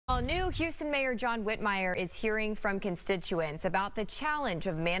Well, new Houston Mayor John Whitmire is hearing from constituents about the challenge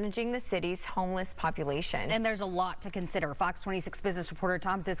of managing the city's homeless population. And there's a lot to consider. Fox 26 business reporter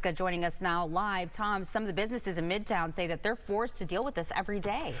Tom Zizka joining us now live. Tom, some of the businesses in Midtown say that they're forced to deal with this every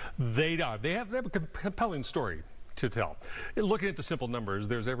day. They are. They have a compelling story to tell. Looking at the simple numbers,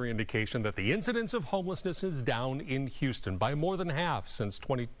 there's every indication that the incidence of homelessness is down in Houston by more than half since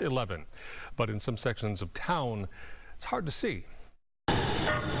 2011. But in some sections of town, it's hard to see.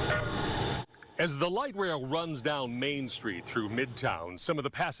 As the light rail runs down Main Street through Midtown, some of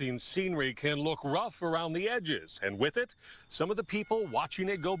the passing scenery can look rough around the edges, and with it, some of the people watching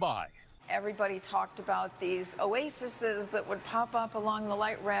it go by. Everybody talked about these oases that would pop up along the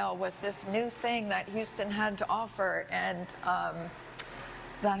light rail with this new thing that Houston had to offer, and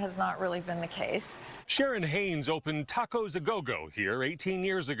that has not really been the case. Sharon Haynes opened Tacos A Go-Go here 18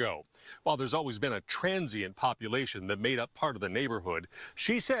 years ago. While there's always been a transient population that made up part of the neighborhood,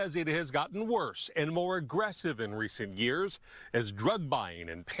 she says it has gotten worse and more aggressive in recent years as drug buying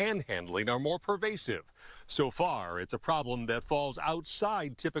and panhandling are more pervasive. So far, it's a problem that falls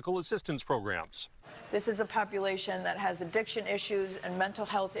outside typical assistance programs. This is a population that has addiction issues and mental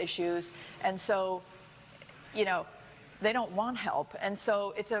health issues, and so, you know, they don't want help. And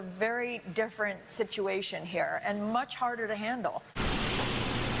so it's a very different situation here and much harder to handle.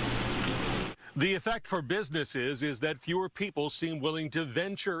 The effect for businesses is that fewer people seem willing to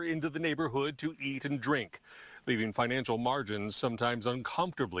venture into the neighborhood to eat and drink, leaving financial margins sometimes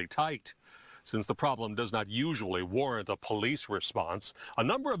uncomfortably tight. Since the problem does not usually warrant a police response, a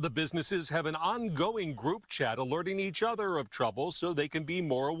number of the businesses have an ongoing group chat alerting each other of trouble so they can be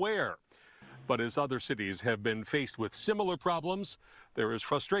more aware. But as other cities have been faced with similar problems, there is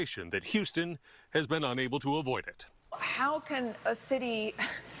frustration that Houston has been unable to avoid it. How can a city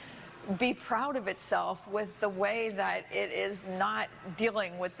be proud of itself with the way that it is not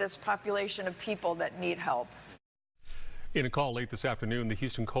dealing with this population of people that need help? In a call late this afternoon, the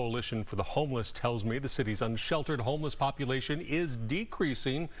Houston Coalition for the Homeless tells me the city's unsheltered homeless population is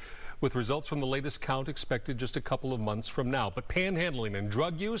decreasing, with results from the latest count expected just a couple of months from now. But panhandling and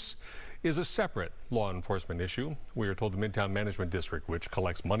drug use is a separate law enforcement issue. We are told the Midtown Management District, which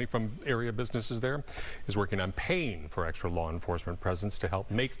collects money from area businesses there, is working on paying for extra law enforcement presence to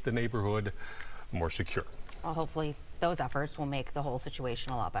help make the neighborhood more secure. Well, hopefully those efforts will make the whole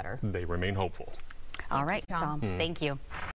situation a lot better. They remain hopeful. All right, Tom. Thank you.